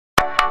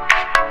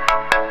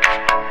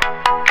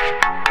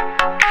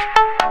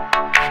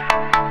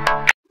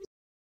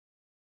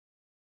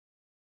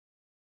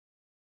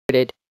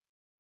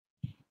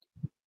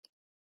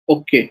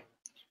Okay,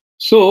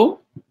 so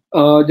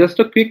just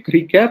a quick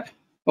recap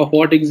of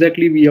what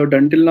exactly we have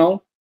done till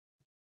now.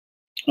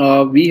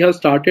 We have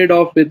started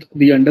off with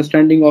the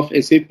understanding of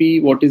SAP,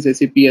 what is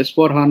SAP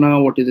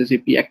S4HANA, what is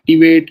SAP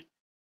Activate.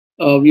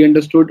 We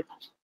understood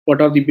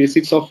what are the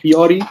basics of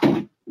Fiori,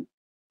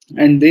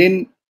 and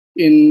then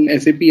in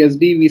SAP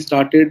SD, we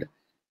started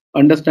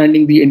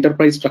understanding the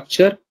enterprise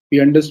structure.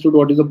 We understood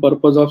what is the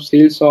purpose of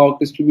sales org,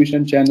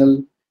 distribution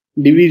channel,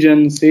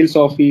 division, sales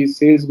office,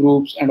 sales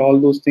groups, and all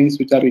those things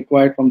which are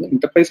required from the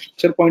enterprise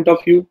structure point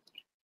of view.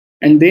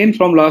 And then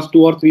from last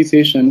 2 or 3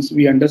 sessions,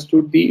 we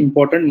understood the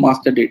important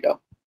master data.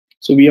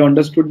 So we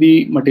understood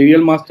the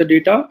material master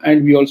data,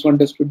 and we also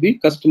understood the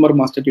customer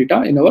master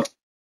data in our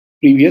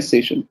previous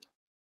session.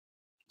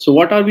 So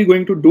what are we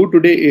going to do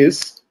today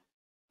is,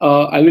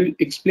 I will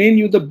explain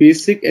you the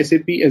basic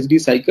SAP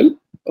SD cycle,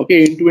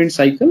 okay, end-to-end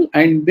cycle,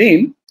 and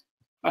then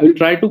I will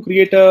try to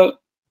create a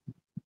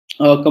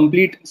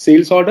complete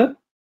sales order,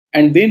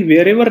 and then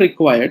wherever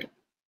required,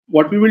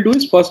 what we will do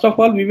is, first of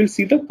all, we will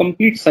see the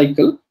complete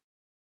cycle,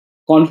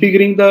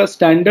 configuring the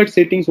standard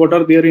settings what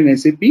are there in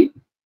SAP,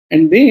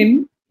 and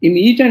then in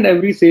each and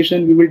every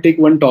session we will take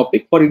one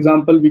topic. For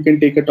example, we can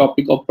take a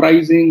topic of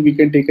pricing, we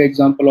can take an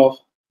example of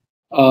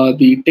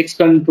the text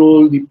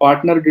control, the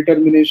partner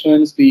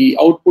determinations, the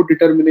output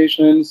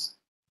determinations,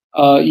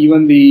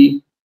 even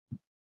the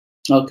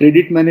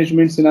credit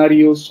management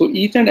scenarios. So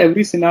each and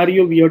every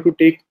scenario we have to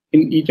take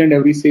in each and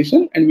every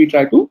session, and we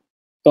try to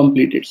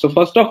complete it. So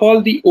first of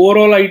all, the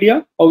overall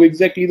idea of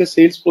exactly the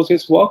sales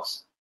process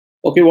works.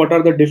 Okay, what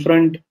are the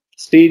different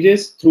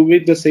stages through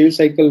which the sales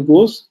cycle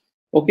goes?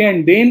 Okay,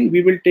 and then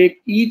we will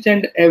take each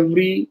and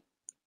every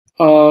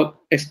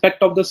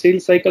aspect of the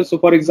sales cycle. So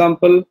for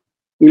example,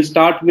 we'll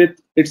start with,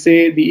 let's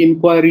say, the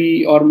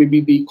inquiry, or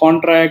maybe the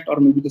contract, or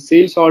maybe the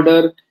sales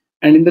order.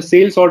 And in the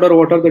sales order,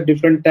 what are the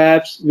different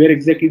tabs, where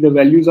exactly the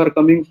values are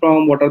coming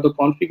from, what are the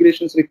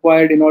configurations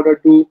required in order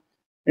to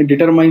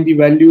determine the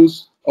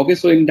values. Okay,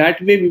 so in that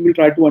way, we will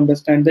try to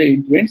understand the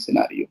end-to-end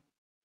scenario.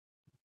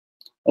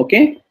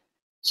 Okay,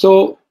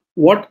 so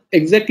what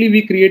exactly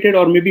we created,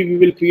 or maybe we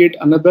will create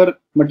another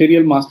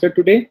material master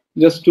today,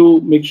 just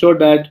to make sure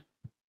that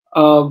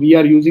we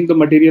are using the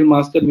material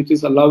master, which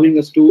is allowing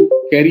us to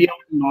carry out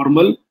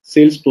normal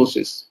sales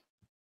process.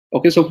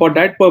 Okay, so for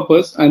that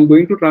purpose, I'm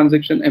going to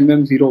transaction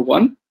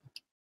MM01.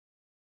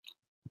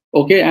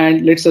 Okay,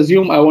 and let's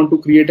assume I want to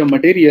create a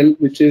material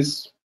which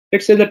is,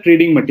 let's say, the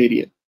trading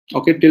material.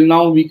 Okay, till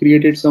now we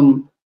created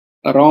some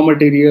raw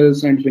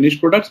materials and finished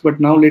products, but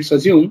now let's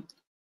assume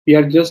we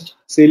are just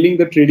selling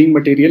the trading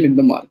material in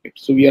the market.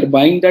 So we are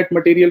buying that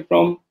material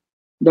from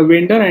the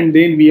vendor, and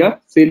then we are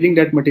selling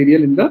that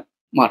material in the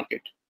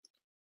market.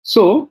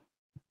 So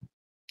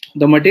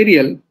the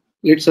material,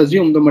 let's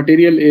assume the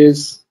material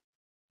is,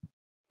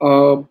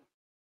 I'm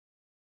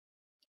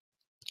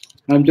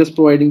just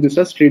providing this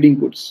as trading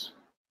goods.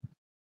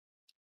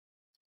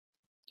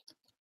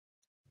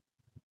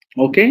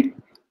 Okay,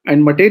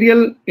 and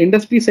material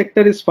industry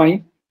sector is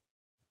fine.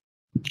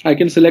 I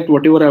can select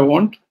whatever I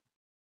want.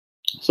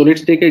 So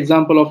let's take an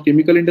example of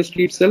chemical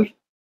industry itself.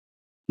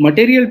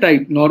 Material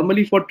type,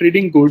 normally for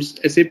trading goods,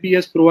 SAP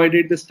has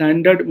provided the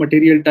standard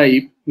material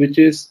type, which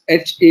is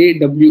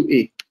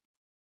HAWA.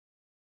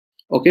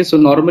 Okay, so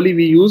normally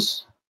we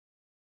use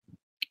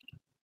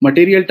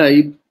material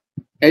type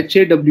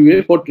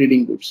HAWA for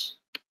trading goods.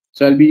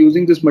 So I'll be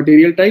using this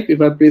material type.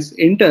 If I press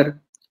enter,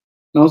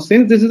 now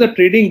since this is a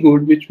trading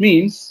good, which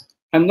means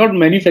I'm not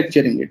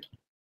manufacturing it.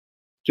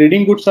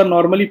 Trading goods are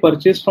normally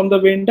purchased from the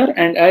vendor,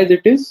 and as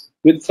it is,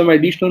 with some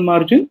additional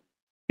margin,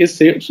 is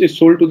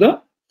sold to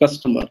the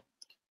customer.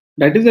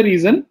 That is the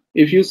reason,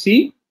 if you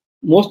see,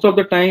 most of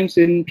the times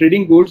in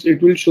trading goods,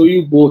 it will show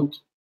you both.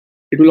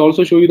 It will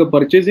also show you the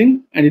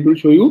purchasing, and it will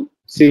show you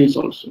sales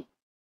also.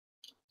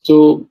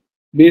 So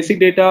basic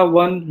data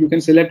one, you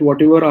can select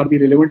whatever are the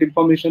relevant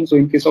information. So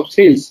in case of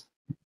sales,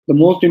 the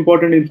most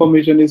important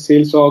information is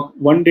sales of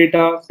 1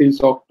 data,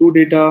 sales of 2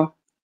 data,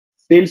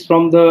 sales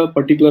from the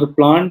particular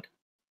plant.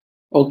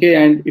 Okay,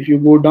 and if you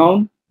go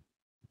down,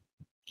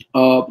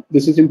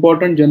 this is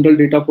important, general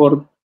data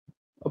for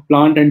a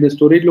plant and the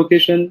storage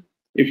location.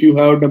 If you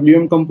have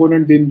WM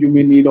component, then you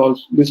may need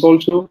also this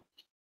also.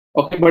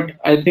 Okay, but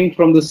I think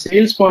from the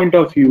sales point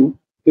of view,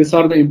 these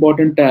are the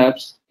important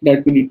tabs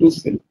that we need to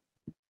fill.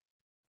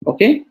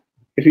 Okay,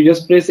 if you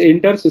just press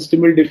enter,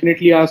 system will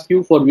definitely ask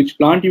you for which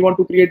plant you want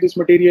to create this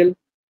material,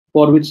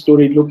 for which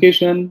storage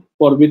location,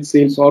 for which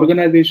sales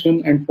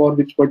organization, and for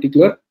which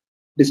particular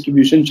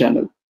distribution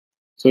channel.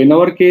 So in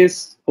our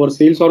case, our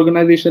sales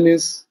organization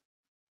is,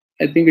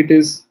 I think it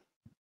is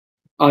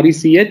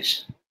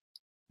RECH.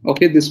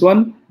 Okay, this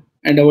one.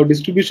 And our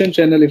distribution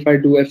channel, if I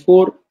do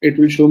F4, it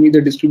will show me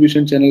the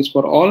distribution channels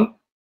for all.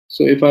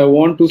 So if I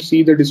want to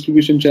see the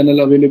distribution channel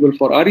available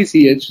for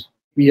RECH,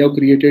 we have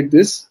created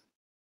this.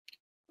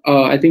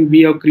 I think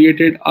we have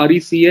created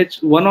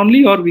RECH one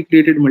only, or we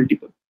created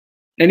multiple.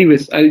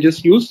 Anyways, I'll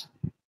just use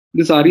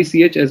this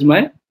RECH as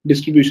my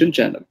distribution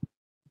channel.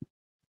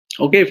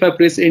 Okay, if I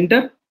press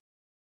enter,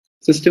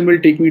 system will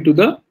take me to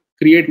the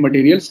create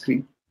material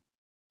screen.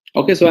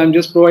 Okay, so I'm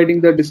just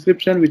providing the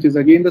description, which is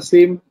again the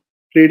same,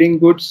 trading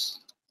goods.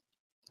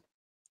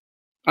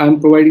 I'm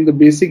providing the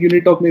basic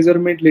unit of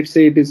measurement. Let's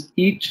say it is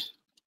each.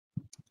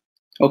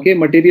 Okay,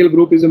 material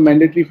group is a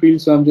mandatory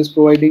field, so I'm just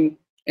providing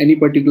any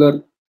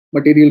particular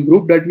material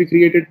group that we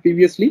created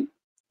previously.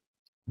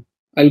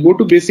 I'll go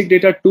to basic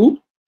data 2.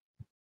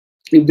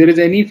 If there is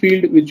any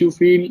field which you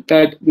feel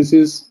that this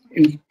is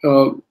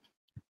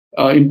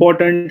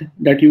important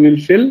that you will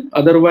fill,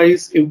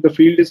 otherwise if the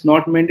field is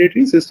not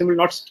mandatory, system will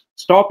not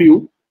stop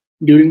you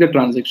during the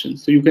transaction.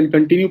 So you can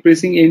continue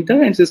pressing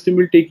enter and system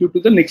will take you to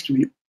the next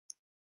view.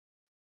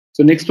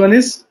 So next one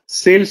is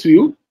sales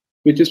view,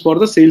 which is for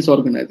the sales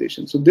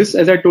organization. So this,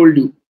 as I told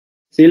you,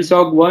 sales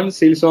org 1,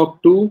 sales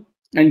org 2,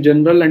 and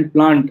general and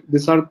plant.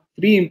 These are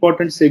three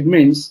important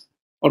segments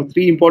or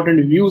three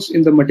important views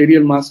in the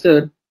material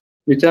master,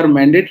 which are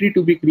mandatory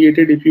to be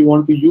created if you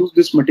want to use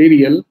this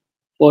material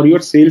for your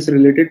sales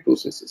related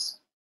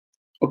processes.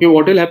 Okay,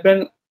 what will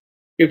happen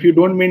if you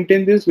don't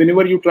maintain this?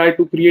 Whenever you try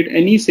to create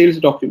any sales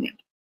document,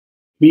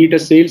 be it a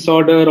sales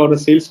order or a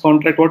sales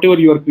contract, whatever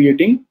you are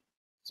creating.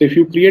 So if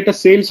you create a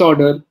sales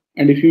order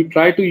and if you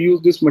try to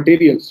use this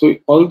material, so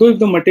although if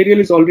the material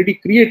is already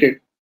created,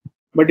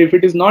 but if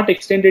it is not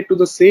extended to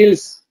the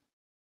sales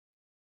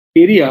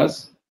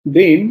areas,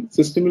 then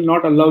system will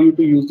not allow you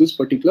to use this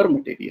particular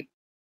material.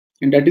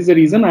 And that is the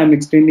reason I am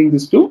extending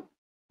this to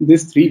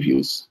these three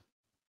views.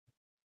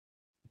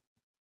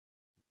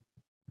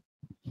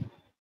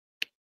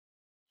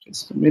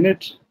 Just a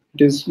minute.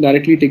 It is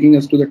directly taking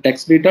us to the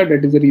text data.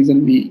 That is the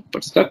reason we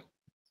got stuck.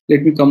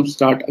 Let me come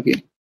start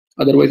again.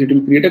 Otherwise, it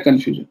will create a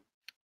confusion.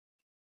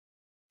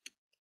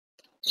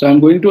 So I'm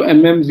going to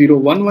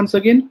MM01 once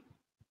again.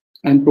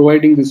 I'm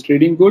providing this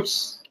trading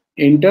goods.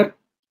 Enter.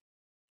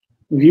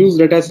 Views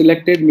that are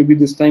selected. Maybe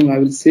this time I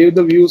will save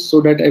the views so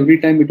that every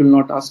time it will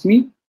not ask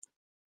me.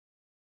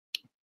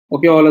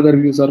 Okay, all other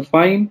views are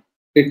fine.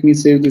 Let me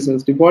save this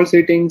as default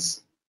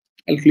settings.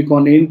 I'll click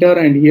on enter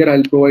and here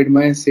I'll provide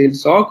my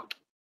sales org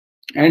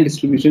and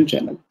distribution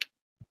channel.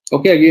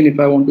 Okay, again, if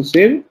I want to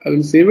save, I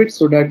will save it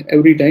so that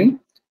every time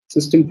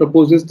system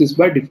proposes this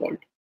by default.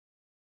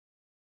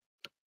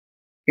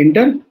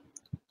 Enter.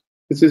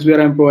 This is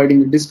where I'm providing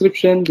the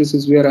description. This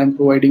is where I'm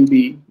providing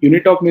the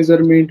unit of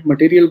measurement,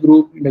 material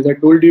group. And as I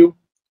told you,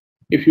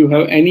 if you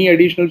have any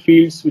additional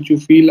fields which you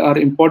feel are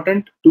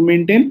important to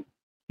maintain,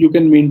 you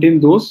can maintain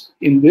those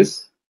in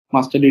this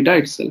master data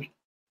itself.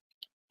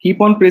 Keep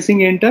on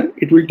pressing enter.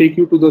 It will take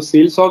you to the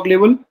sales org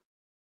level.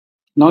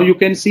 Now you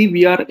can see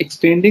we are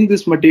extending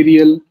this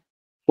material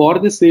for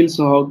the sales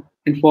org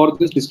and for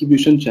this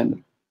distribution channel.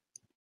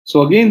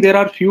 So again, there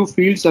are few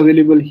fields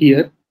available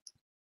here.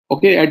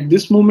 Okay, at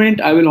this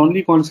moment, I will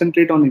only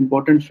concentrate on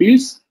important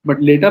fields,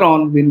 but later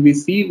on, when we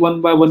see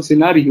one by one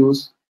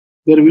scenarios,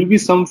 there will be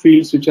some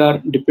fields which are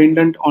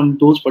dependent on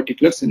those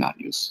particular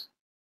scenarios.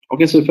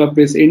 Okay, so if I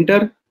press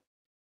enter,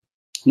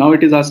 now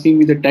it is asking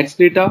me the tax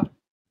data.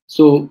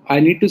 So I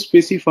need to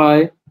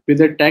specify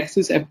whether tax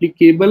is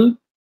applicable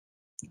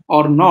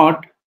or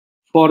not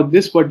for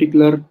this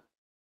particular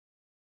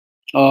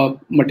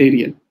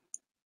material.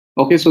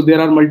 Okay, so there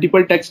are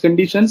multiple tax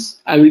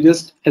conditions. I will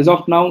just, as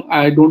of now,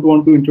 I don't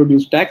want to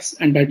introduce tax,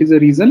 and that is the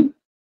reason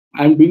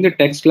I'm doing the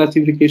tax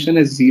classification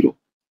as 0.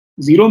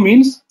 0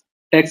 means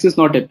tax is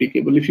not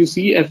applicable. If you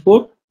see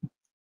F4,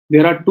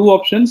 there are two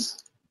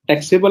options,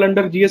 taxable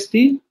under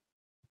GST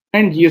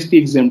and GST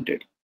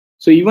exempted.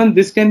 So even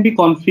this can be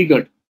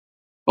configured.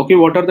 Okay,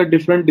 what are the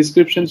different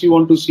descriptions you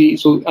want to see?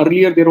 So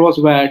earlier there was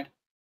VAT,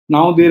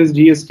 now there is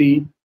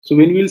GST. So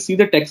when we will see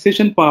the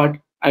taxation part,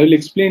 I will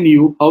explain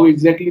you how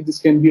exactly this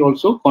can be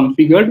also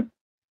configured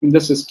in the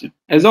system.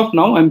 As of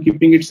now, I'm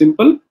keeping it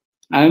simple.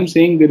 I am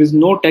saying there is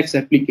no tax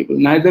applicable,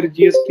 neither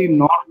GST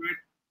nor VAT,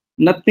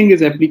 nothing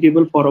is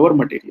applicable for our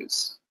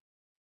materials.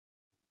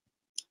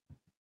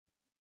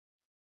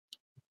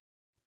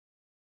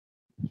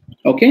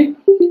 Okay,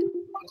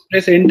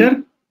 press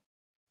enter.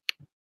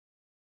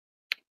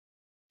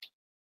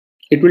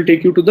 It will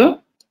take you to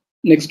the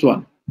next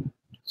one.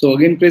 So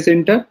again, press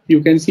enter.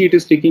 You can see it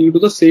is taking you to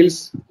the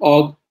sales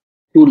org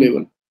 2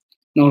 level.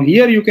 Now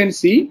here you can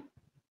see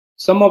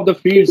some of the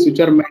fields which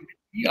are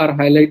mandatory are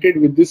highlighted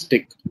with this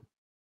tick.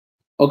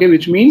 Okay,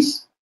 which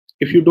means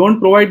if you don't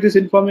provide this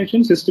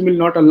information, system will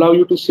not allow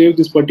you to save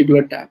this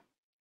particular tab.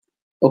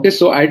 Okay,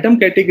 so item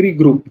category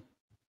group.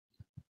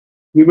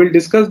 We will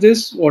discuss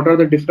this. What are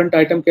the different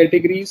item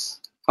categories?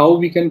 How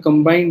we can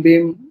combine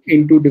them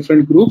into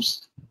different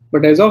groups.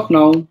 But as of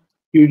now,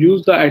 you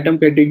use the item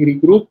category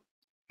group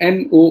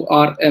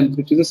NORM,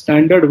 which is a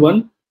standard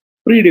one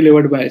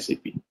pre-delivered by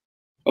SAP.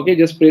 Okay,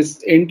 just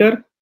press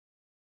enter.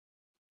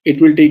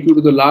 It will take you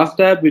to the last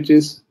tab, which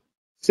is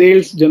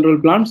sales general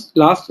plans,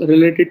 last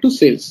related to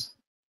sales.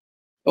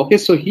 Okay,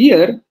 so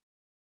here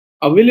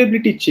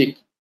availability check.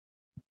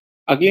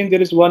 Again,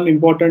 there is one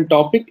important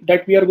topic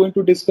that we are going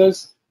to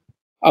discuss.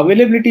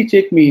 Availability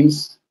check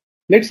means,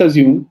 let's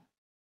assume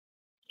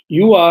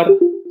you are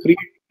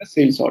creating a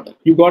sales order.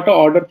 You got an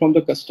order from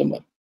the customer.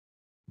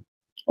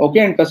 Okay,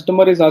 and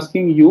customer is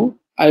asking you,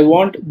 I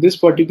want this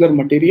particular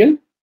material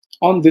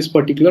on this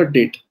particular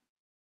date.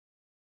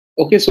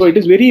 Okay, so it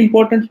is very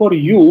important for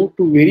you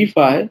to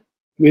verify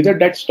whether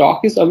that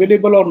stock is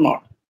available or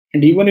not.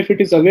 And even if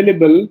it is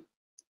available,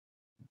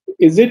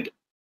 is it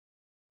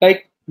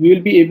like we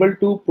will be able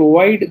to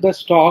provide the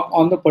stock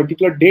on the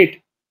particular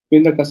date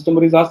when the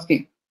customer is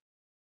asking.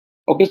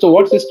 Okay, so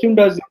what system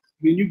does is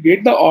when you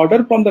get the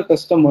order from the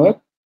customer,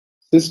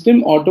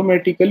 system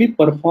automatically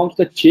performs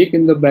the check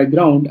in the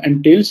background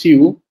and tells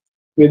you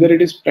whether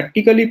it is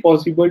practically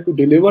possible to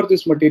deliver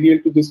this material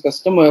to this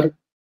customer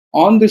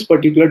on this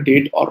particular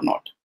date or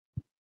not.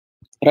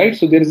 Right,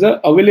 so there is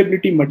a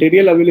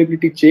material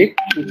availability check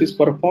which is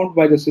performed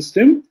by the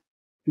system,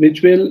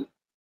 which will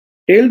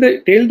tell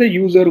the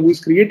user who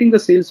is creating the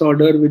sales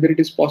order whether it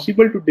is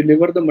possible to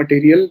deliver the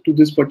material to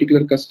this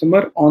particular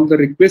customer on the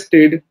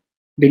requested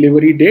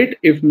delivery date.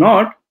 If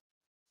not,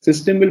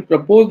 system will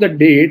propose the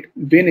date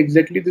when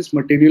exactly this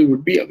material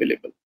would be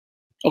available.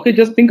 Okay,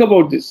 just think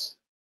about this.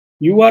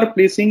 You are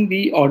placing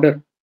the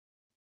order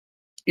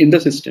in the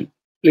system.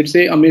 Let's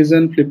say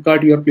Amazon,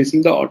 Flipkart, you are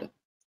placing the order.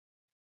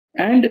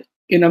 And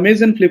in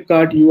Amazon,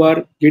 Flipkart, you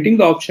are getting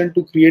the option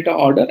to create an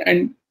order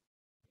and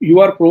you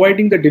are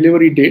providing the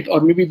delivery date, or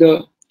maybe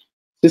the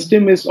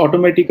system is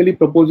automatically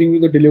proposing you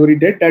the delivery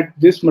date that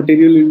this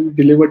material will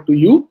be delivered to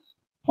you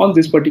on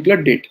this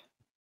particular date.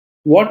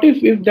 What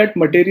if that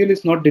material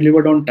is not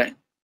delivered on time?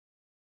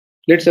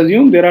 Let's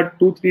assume there are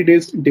 2-3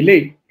 days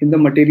delay in the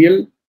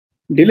material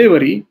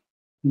delivery.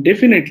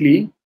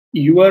 Definitely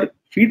your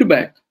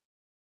feedback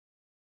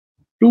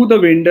to the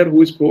vendor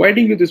who is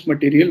providing you this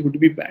material would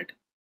be bad.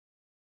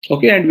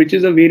 Okay, and which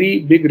is a very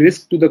big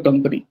risk to the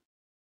company.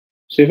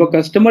 So if a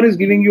customer is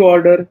giving you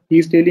order, he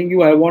is telling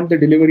you, I want the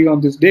delivery on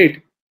this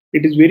date,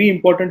 it is very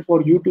important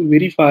for you to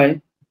verify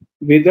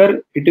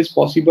whether it is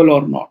possible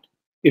or not.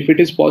 If it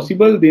is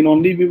possible, then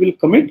only we will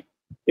commit.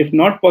 If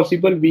not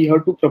possible, we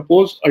have to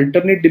propose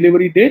alternate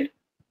delivery date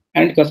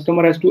and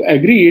customer has to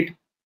agree it,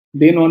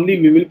 then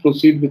only we will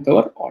proceed with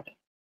our order.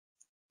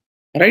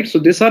 Right, so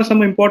these are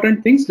some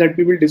important things that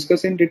we will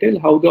discuss in detail,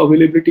 how the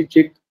availability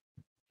check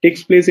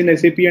takes place in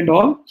SAP and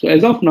all. So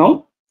as of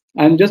now,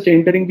 I'm just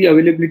entering the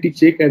availability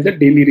check as a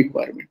daily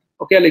requirement.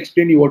 Okay, I'll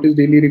explain you what is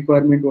daily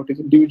requirement, what is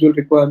individual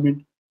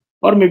requirement,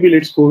 or maybe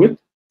let's go with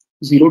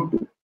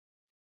 02.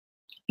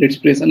 Let's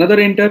place another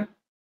enter.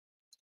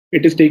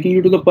 It is taking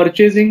you to the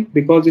purchasing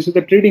because this is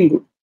the trading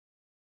good.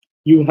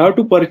 You have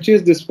to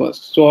purchase this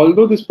first. So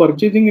although this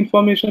purchasing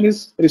information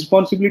is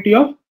responsibility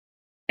of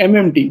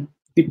MMT,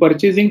 the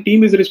purchasing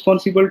team is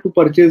responsible to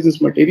purchase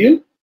this material.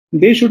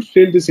 They should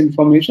fill this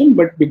information,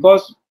 but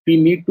because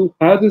we need to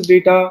have this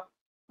data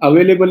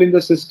available in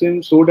the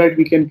system so that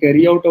we can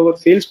carry out our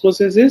sales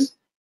processes,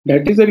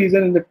 that is the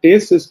reason in the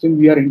test system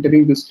we are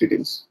entering these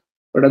details.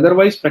 But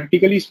otherwise,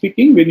 practically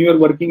speaking, when you are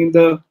working in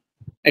the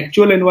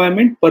actual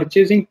environment,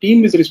 purchasing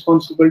team is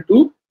responsible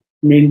to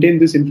maintain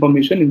this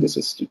information in the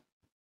system.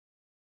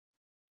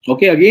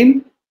 Okay,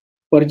 again,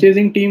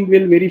 purchasing team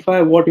will verify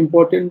what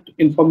important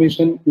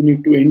information you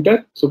need to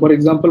enter. So for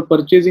example,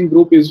 purchasing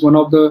group is one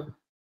of the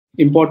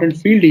important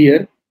field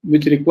here,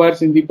 which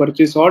requires in the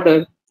purchase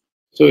order.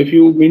 So if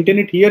you maintain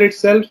it here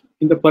itself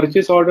in the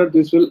purchase order,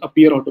 this will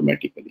appear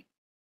automatically.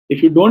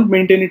 If you don't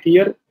maintain it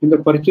here in the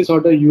purchase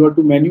order, you have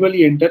to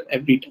manually enter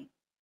every time.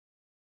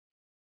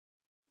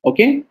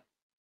 Okay,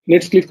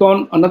 let's click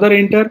on another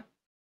enter.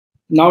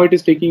 Now it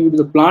is taking you to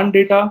the plant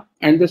data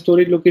and the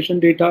storage location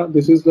data.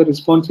 This is the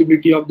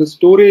responsibility of the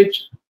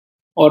storage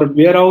or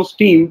warehouse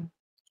team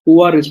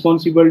who are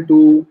responsible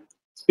to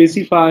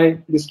specify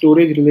the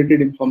storage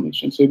related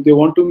information. So if they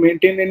want to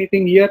maintain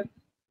anything here,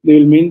 they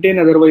will maintain,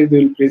 otherwise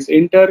they will press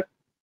enter.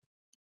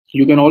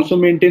 You can also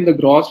maintain the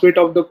gross weight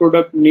of the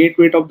product, net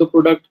weight of the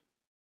product,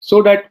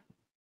 so that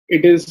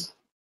it is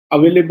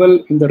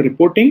available in the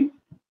reporting.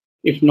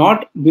 If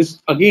not,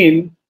 this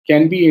again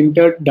can be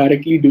entered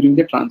directly during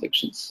the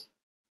transactions.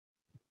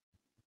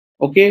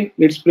 Okay,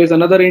 let's press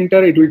another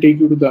enter. It will take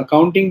you to the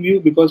accounting view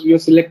because we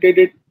have selected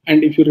it.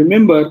 And if you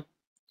remember,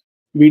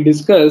 we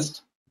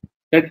discussed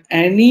that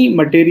any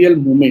material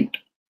movement,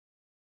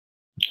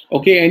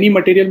 okay, any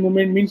material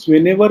movement means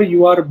whenever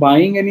you are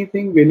buying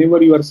anything,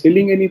 whenever you are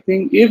selling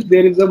anything, if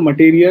there is a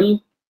material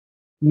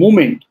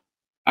movement,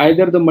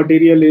 either the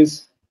material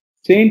is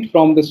sent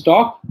from the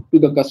stock to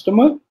the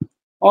customer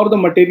or the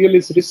material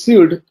is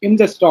received in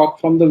the stock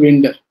from the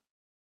vendor,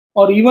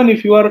 or even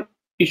if you are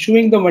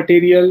issuing the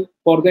material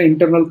for the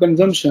internal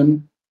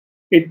consumption,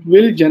 it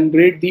will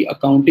generate the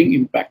accounting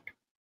impact.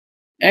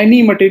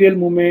 Any material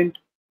movement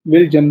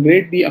will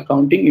generate the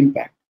accounting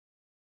impact.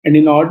 And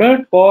in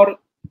order for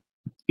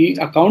the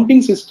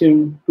accounting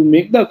system to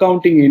make the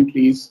accounting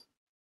entries,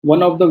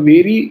 one of the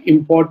very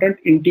important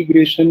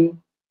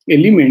integration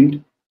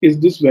element is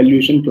this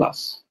valuation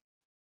class.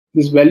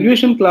 This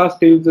valuation class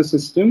tells the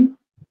system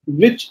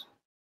which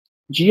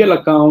GL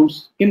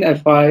accounts in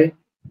FI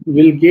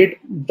will get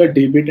the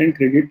debit and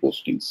credit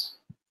postings.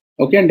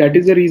 Okay, and that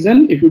is the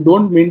reason if you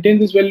don't maintain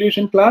this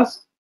valuation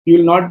class, you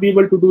will not be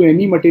able to do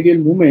any material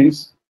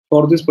movements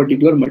for this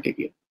particular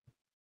material.